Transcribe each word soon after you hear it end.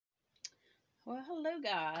Well, hello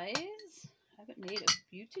guys. I haven't made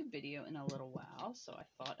a YouTube video in a little while, so I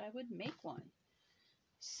thought I would make one.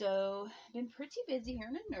 So, I've been pretty busy here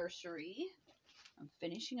in the nursery. I'm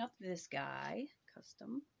finishing up this guy,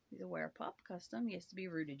 custom. He's a wear-pup, custom. He has to be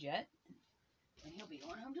rooted yet. And he'll be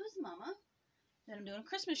going home to his mama. Then I'm doing a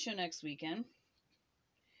Christmas show next weekend.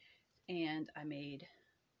 And I making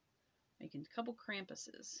a couple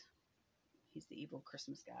Krampuses. He's the evil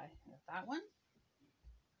Christmas guy. I got that one.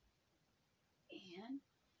 And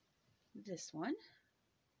this one.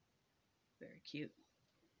 Very cute.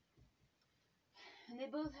 And they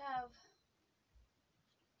both have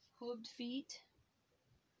hooved feet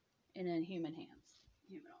and then human hands,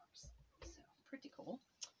 human arms. So pretty cool.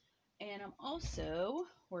 And I'm also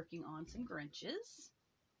working on some Grinches.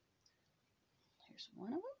 Here's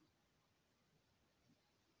one of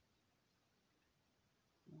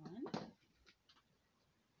them. One.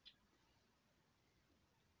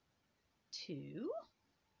 Two.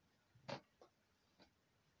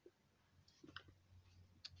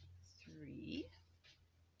 Three.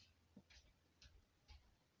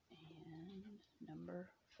 And number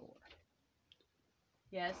 4.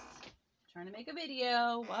 Yes, trying to make a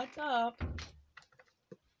video. What's up?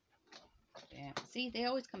 Yeah, see, they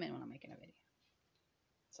always come in when I'm making a video.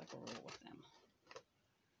 It's like a rule with them.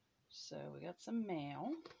 So we got some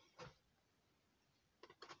mail.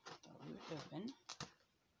 Thought we would open.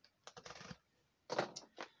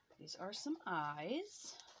 These are some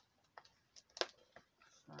eyes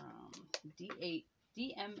from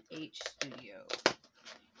DMH Studio,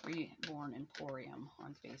 Reborn Emporium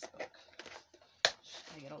on Facebook.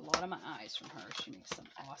 I get a lot of my eyes from her. She makes some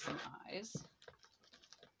awesome eyes.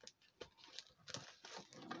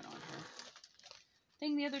 I went on her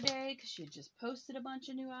thing the other day because she had just posted a bunch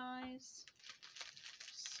of new eyes.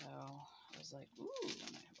 So I was like, ooh,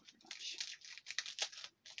 and I have a bunch.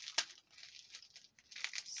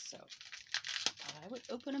 So I thought I would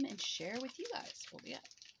open them and share with you guys. Hold it up.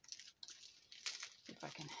 See if I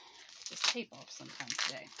can get this tape off sometime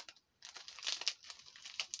today.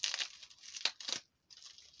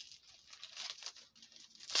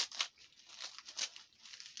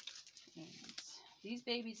 And these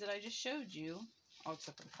babies that I just showed you, all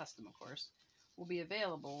except for the custom, of course, will be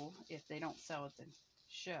available if they don't sell at the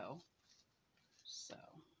show. So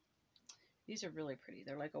these are really pretty.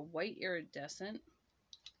 They're like a white iridescent.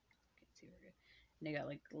 Can't see very good. And they got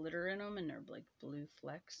like glitter in them, and they're like blue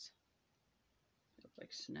flecks. They look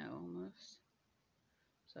like snow almost.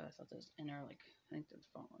 So I thought those, and they're like, I think they're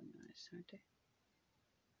following nice, aren't they?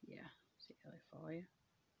 Yeah. See how they follow you?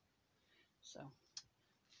 So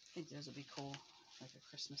I think those will be cool, like a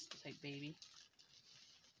Christmas type baby.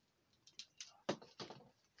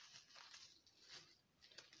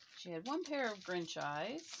 She had one pair of Grinch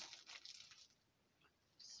eyes,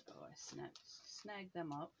 so I snagged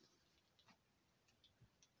them up.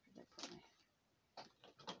 Where did I put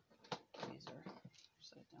my razor?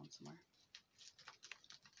 Set it down somewhere.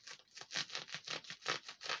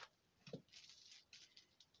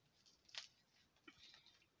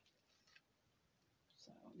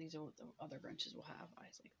 So these are what the other Grinches will have,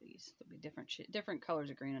 eyes like these. There'll be different colors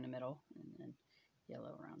of green in the middle, and then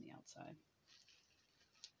yellow around the outside.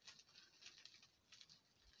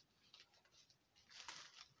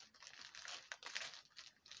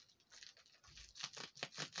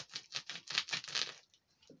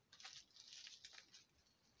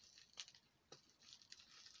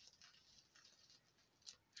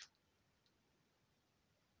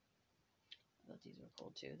 I thought these were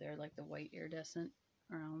cool too. They're like the white iridescent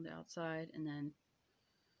around the outside, and then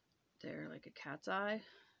they're like a cat's eye,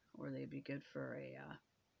 or they'd be good for a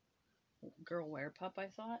girl wear pup, I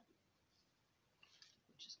thought,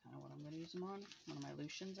 which is kind of what I'm going to use them on. One of my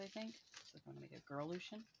Lucians, I think. So I'm going to make a girl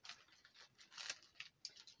Lucian.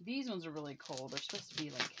 These ones are really cool. They're supposed to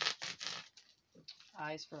be like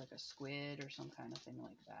eyes for like a squid or some kind of thing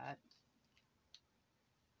like that.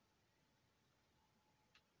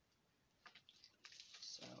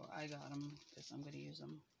 So I got them because I'm going to use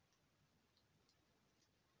them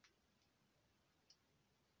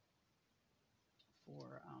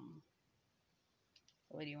for,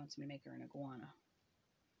 the lady wants me to make her an iguana.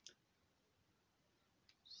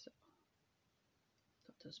 So I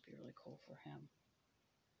thought those would be really cool for him.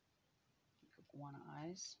 Like iguana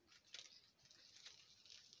eyes.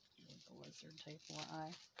 Like a lizard type of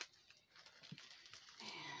eye.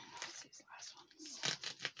 And what's these last ones?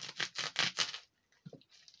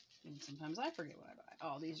 And sometimes I forget what I buy.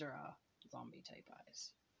 Oh, these are zombie type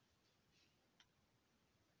eyes.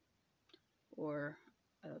 Or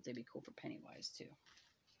I thought they'd be cool for Pennywise too.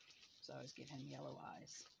 So I always give him yellow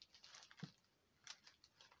eyes.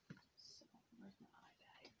 So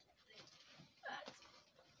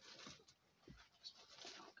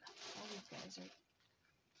moisturizer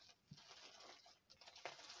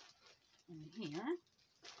in here.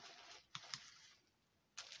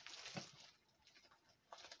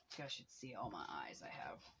 You guys should see all my eyes I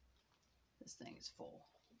have. This thing is full.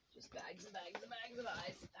 Just bags and bags and bags of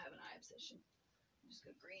eyes. I have an eye obsession. I just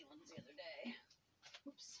got green ones the other day.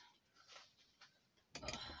 Oops.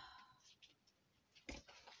 Ugh.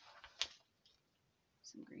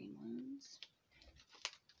 Some green ones.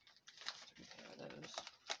 Take a pair of those.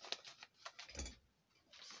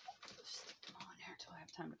 Just stick them on there until I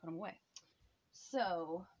have time to put them away.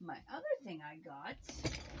 So, my other thing I got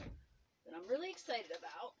that I'm really excited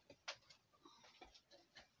about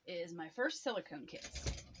is my first silicone kits.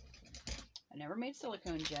 I never made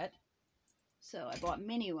silicones yet, so I bought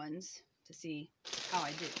mini ones to see how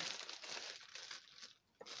I do.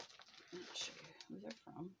 I'll show you who they're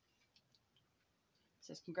from. It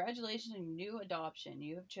says, congratulations on your new adoption.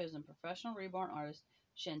 You have chosen professional reborn artist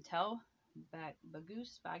Chantel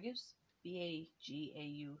Bagus,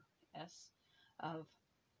 B-A-G-A-U-S, of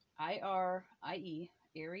IRIE,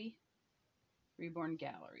 Airy Reborn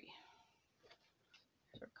Gallery.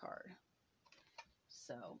 Here's her card.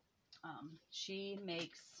 So, she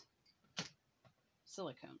makes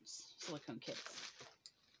silicone kits.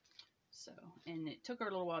 So, and it took her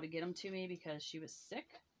a little while to get them to me because she was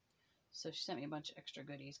sick. So she sent me a bunch of extra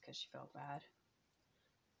goodies because she felt bad.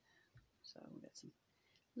 So we got some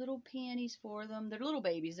little panties for them. They're little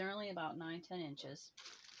babies. They're only about 9-10 inches.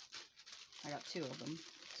 I got 2 of them.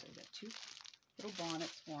 So we got 2 little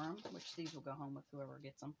bonnets for them, which these will go home with whoever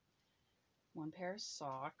gets them. 1 pair of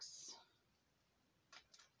socks.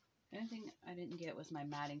 The only thing I didn't get was my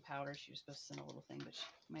matting powder. She was supposed to send a little thing, but she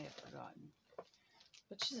may have forgotten.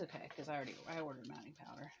 But she's okay, because I ordered matting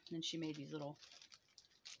powder. And then she made these little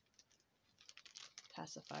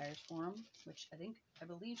pacifiers for them, which I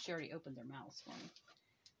believe she already opened their mouths for me.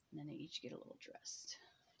 And then they each get a little dress to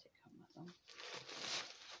take home with them.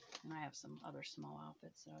 And I have some other small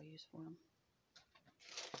outfits that I'll use for them.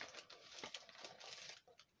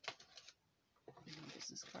 And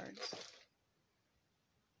business cards.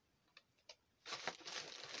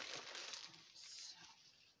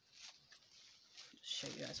 Show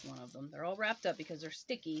you guys one of them. They're all wrapped up because they're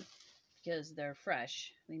sticky, because they're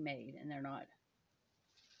freshly made and they're not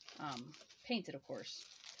painted, of course,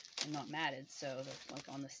 and not matted, so they're like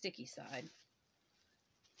on the sticky side.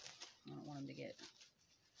 I don't want them to get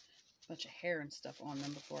a bunch of hair and stuff on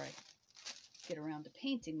them before I get around to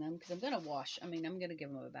painting them, because I'm going to wash. I'm going to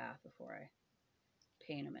give them a bath before I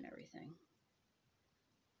paint them and everything.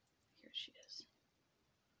 Here she is.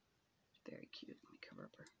 Very cute. Let me cover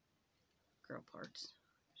up her girl parts.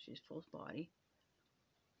 She's full body.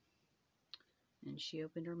 And she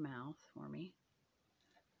opened her mouth for me.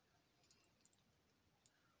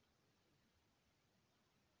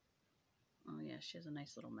 Oh yeah, she has a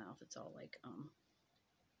nice little mouth. It's all like,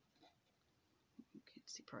 you can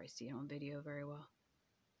probably see it on video very well.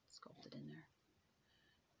 Sculpted in there.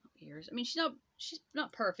 Ears. I mean, she's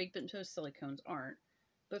not perfect, but most silicones aren't.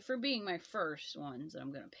 But for being my first ones that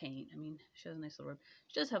I'm going to paint, I mean, she has a nice little rib.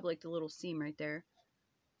 She does have like the little seam right there.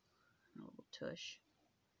 A little tush.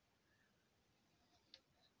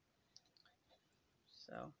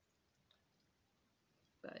 So,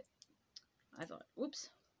 but I thought, whoops,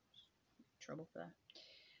 trouble with that.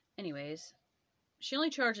 Anyways, she only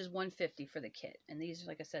charges $150 for the kit. And these,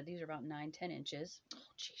 like I said, these are about 9-10 inches. Oh,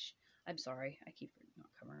 jeez. I'm sorry. I keep not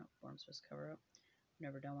covering up what I'm supposed to cover up. I've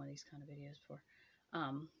never done one of these kind of videos before.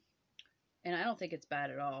 And I don't think it's bad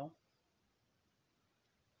at all.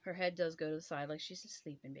 Her head does go to the side like she's a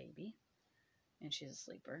sleeping baby. And she's a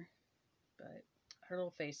sleeper. But her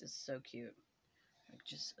little face is so cute. Like,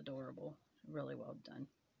 just adorable. Really well done.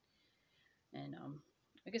 And,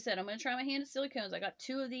 like I said, I'm going to try my hand at silicones. I got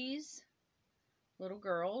 2 of these little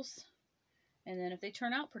girls. And then if they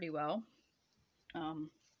turn out pretty well, of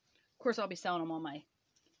course, I'll be selling them on my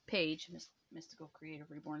page, Mystical Creative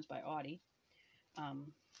Reborns by Audie.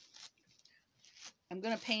 I'm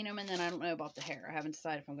going to paint them, and then I don't know about the hair. I haven't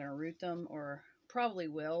decided if I'm going to root them, or probably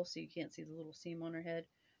will, so you can't see the little seam on her head.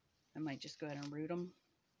 I might just go ahead and root them.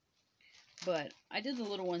 But I did the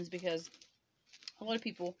little ones because a lot of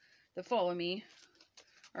people that follow me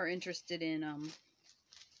are interested in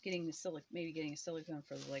getting a silicone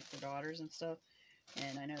for like their daughters and stuff.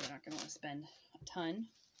 And I know they're not going to want to spend a ton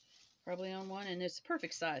probably on one. And it's the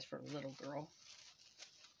perfect size for a little girl.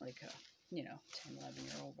 Like, you know, 10,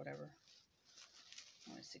 11-year-old, whatever.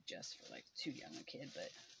 I want to suggest for like too young a kid,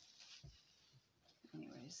 but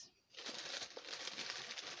anyways.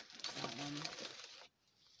 That one.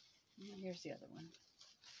 And here's the other one.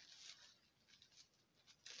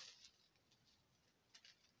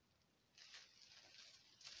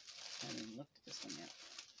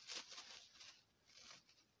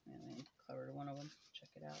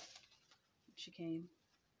 she came.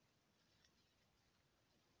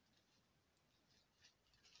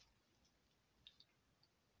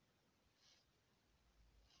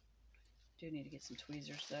 Do need to get some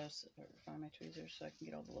tweezers though, or find my tweezers so I can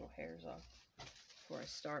get all the little hairs off before I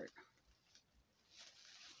start.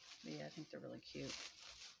 But yeah, I think they're really cute.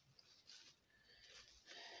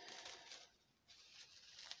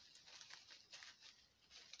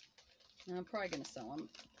 And I'm probably going to sell them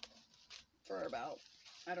for about,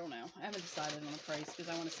 I don't know. I haven't decided on a price because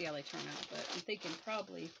I want to see how they turn out. But I'm thinking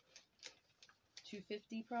probably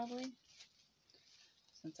 $250 probably.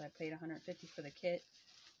 Since I paid $150 for the kit.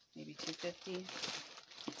 Maybe $250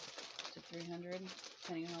 to $300,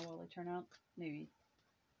 depending on how well they turn out. Maybe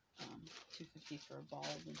 $250 for a bulb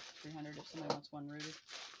and $300 if somebody wants one rooted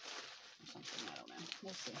or something. I don't know.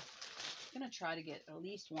 We'll see. I'm going to try to get at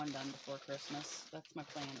least one done before Christmas. That's my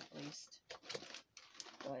plan at least.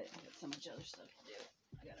 But I've got so much other stuff to do.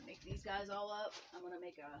 I got to make these guys all up. I'm going to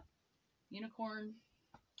make a unicorn.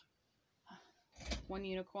 One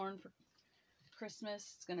unicorn for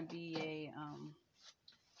Christmas. It's going to be a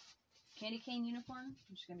candy cane unicorn.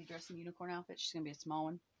 She's going to be dressed in unicorn outfit. She's going to be a small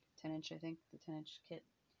one. 10-inch, I think. The 10-inch kit.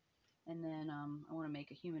 And then I want to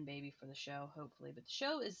make a human baby for the show, hopefully. But the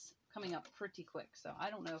show is coming up pretty quick, so I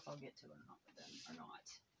don't know if I'll get to it or not.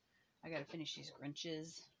 I got to finish these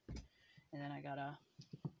Grinches, and then I got to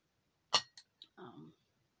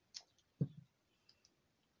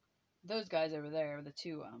those guys over there, the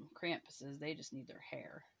two Krampuses, they just need their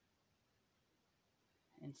hair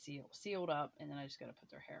and sealed up, and then I just got to put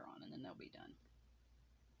their hair on, and then they'll be done.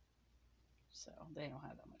 So they don't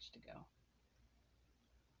have that much to go.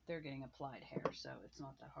 They're getting applied hair, so it's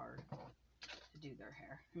not that hard to do their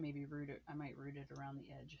hair. Maybe root it. I might root it around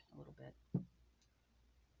the edge a little bit.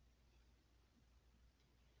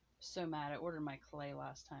 So mad. I ordered my clay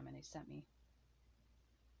last time, and they sent me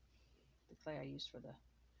the clay I used for the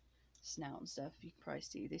snout and stuff. You can probably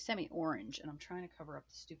see. They sent me orange, and I'm trying to cover up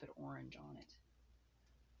the stupid orange on it.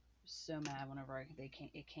 I was so mad whenever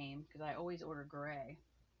it came, because I always order gray.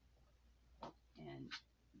 And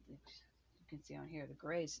you can see on here, the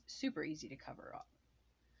gray is super easy to cover up.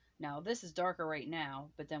 Now, this is darker right now,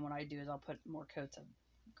 but then what I do is I'll put more coats of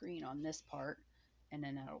green on this part, and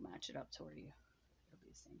then that'll match it up to where it'll be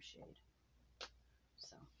the same shade.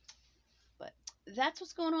 So, but that's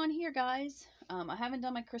what's going on here, guys. I haven't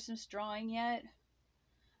done my Christmas drawing yet.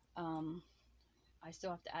 I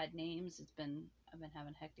still have to add names. I've been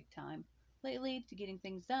having a hectic time lately to getting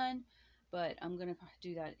things done, but I'm gonna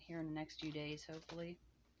do that here in the next few days, hopefully,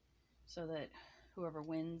 so that whoever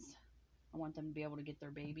wins, I want them to be able to get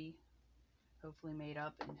their baby hopefully made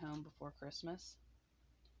up and home before Christmas.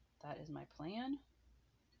 That is my plan.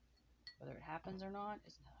 Whether it happens or not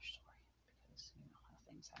is another story, because you know how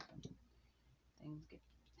things happen. Things get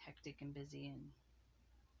hectic and busy, and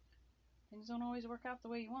things don't always work out the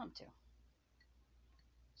way you want them to.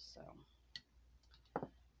 So,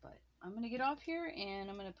 but I'm going to get off here, and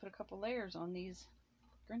I'm going to put a couple layers on these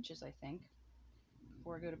Grinches, I think,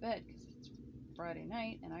 before I go to bed, because it's Friday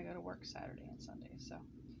night, and I go to work Saturday and Sunday, so.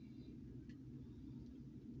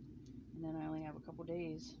 And then I only have a couple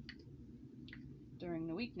days during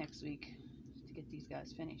the week next week to get these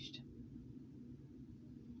guys finished.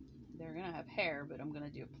 They're going to have hair, but I'm going to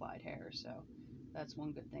do applied hair, so that's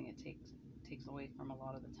one good thing. It takes away from a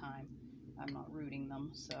lot of the time. I'm not rooting them,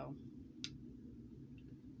 so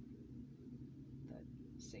that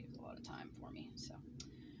saves a lot of time for me. So,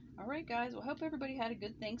 alright guys, well, hope everybody had a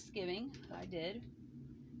good Thanksgiving. I did.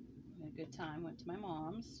 I had a good time. Went to my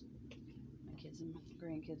mom's. My kids and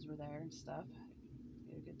grandkids were there and stuff.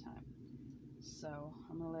 We had a good time. So,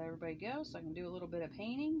 I'm going to let everybody go so I can do a little bit of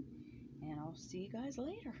painting, and I'll see you guys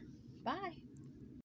later. Bye.